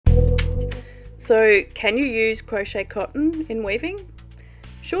So can you use crochet cotton in weaving?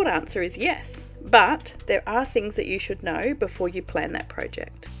 Short answer is yes, but there are things that you should know before you plan that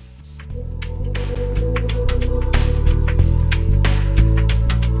project.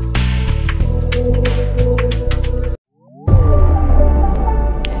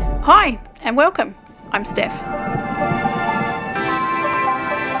 Hi and welcome, I'm Steph.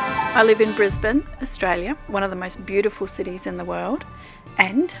 I live in Brisbane, Australia, one of the most beautiful cities in the world,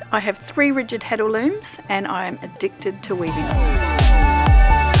 and I have 3 rigid heddle looms and I am addicted to weaving them.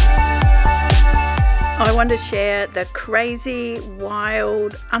 I want to share the crazy,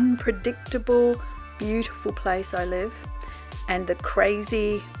 wild, unpredictable, beautiful place I live and the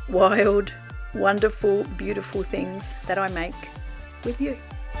crazy, wild, wonderful, beautiful things that I make with you.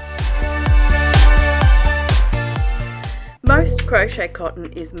 Most crochet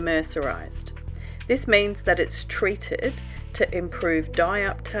cotton is mercerized. This means that it's treated to improve dye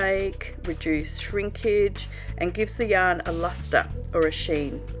uptake, reduce shrinkage, and gives the yarn a luster or a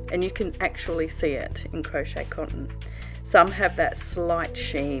sheen, and you can actually see it in crochet cotton. Some have that slight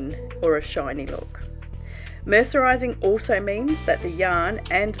sheen or a shiny look. Mercerizing also means that the yarn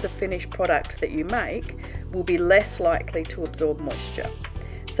and the finished product that you make will be less likely to absorb moisture.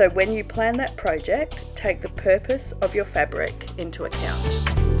 So when you plan that project, take the purpose of your fabric into account.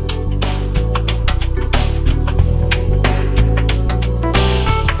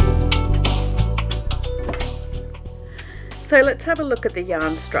 So let's have a look at the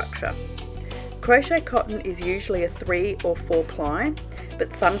yarn structure. Crochet cotton is usually a 3 or 4 ply,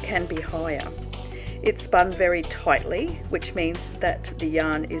 but some can be higher. It's spun very tightly, which means that the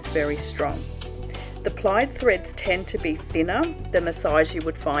yarn is very strong. The plied threads tend to be thinner than the size you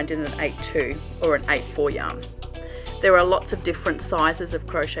would find in an 8-2 or an 8-4 yarn. There are lots of different sizes of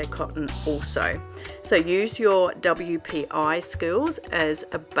crochet cotton also, so use your WPI skills as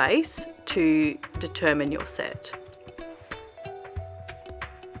a base to determine your set.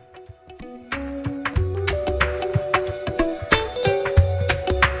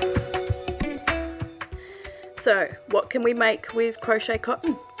 So what can we make with crochet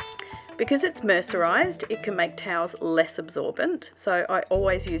cotton? Because it's mercerized, it can make towels less absorbent, so I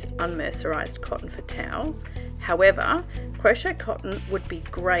always use unmercerized cotton for towels. However, crochet cotton would be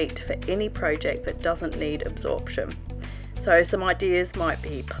great for any project that doesn't need absorption. So some ideas might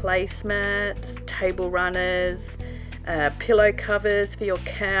be placemats, table runners, pillow covers for your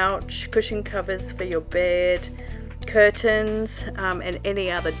couch, cushion covers for your bed, curtains, and any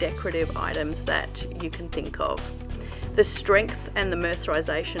other decorative items that you can think of. The strength and the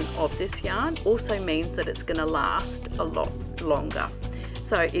mercerization of this yarn also means that it's going to last a lot longer.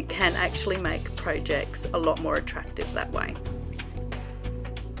 So it can actually make projects a lot more attractive that way.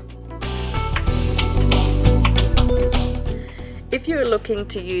 If you're looking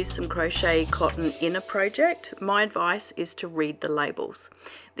to use some crochet cotton in a project, my advice is to read the labels.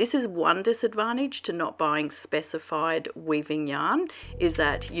 This is one disadvantage to not buying specified weaving yarn, is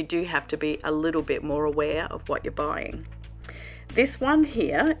that you do have to be a little bit more aware of what you're buying. This one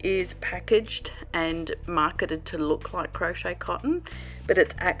here is packaged and marketed to look like crochet cotton, but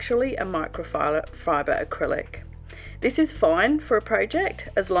it's actually a microfiber acrylic. This is fine for a project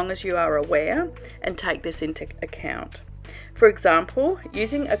as long as you are aware and take this into account. For example,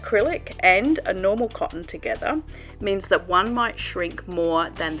 using acrylic and a normal cotton together means that one might shrink more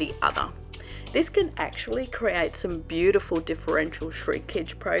than the other. This can actually create some beautiful differential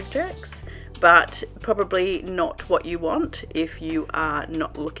shrinkage projects, but probably not what you want if you are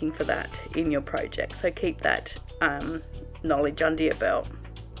not looking for that in your project. So keep that knowledge under your belt.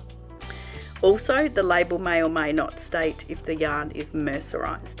 Also, the label may or may not state if the yarn is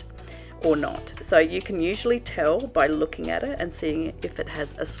mercerized or not, so you can usually tell by looking at it and seeing if it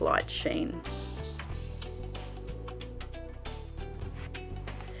has a slight sheen.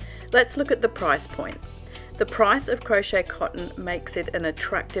 Let's look at the price point. The price of crochet cotton makes it an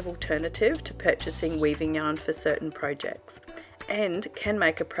attractive alternative to purchasing weaving yarn for certain projects and can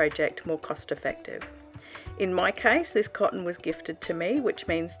make a project more cost effective. In my case, this cotton was gifted to me, which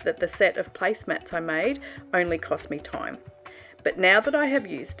means that the set of placemats I made only cost me time. But now that I have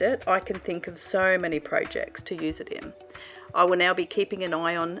used it, I can think of so many projects to use it in. I will now be keeping an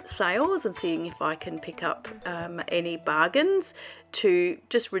eye on sales and seeing if I can pick up any bargains to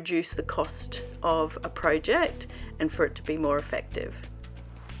just reduce the cost of a project and for it to be more effective.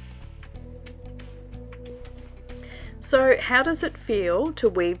 So how does it feel to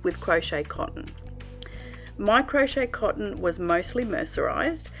weave with crochet cotton? My crochet cotton was mostly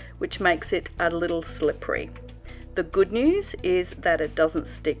mercerized, which makes it a little slippery. The good news is that it doesn't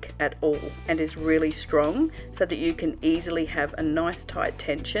stick at all and is really strong, so that you can easily have a nice tight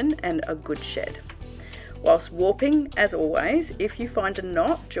tension and a good shed. Whilst warping, as always, if you find a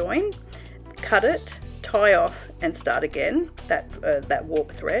knot join, cut it, tie off and start again that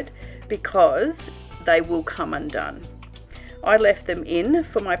warp thread, because they will come undone. I left them in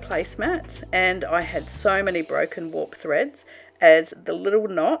for my placemats, and I had so many broken warp threads as the little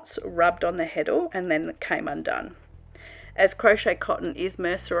knots rubbed on the heddle and then came undone. As crochet cotton is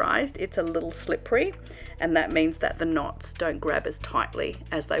mercerized, it's a little slippery, and that means that the knots don't grab as tightly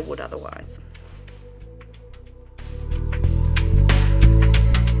as they would otherwise.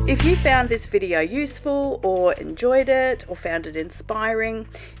 If you found this video useful or enjoyed it or found it inspiring,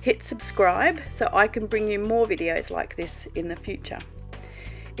 hit subscribe so I can bring you more videos like this in the future.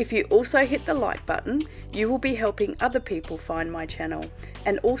 If you also hit the like button, you will be helping other people find my channel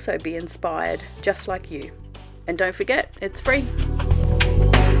and also be inspired just like you. And don't forget, it's free.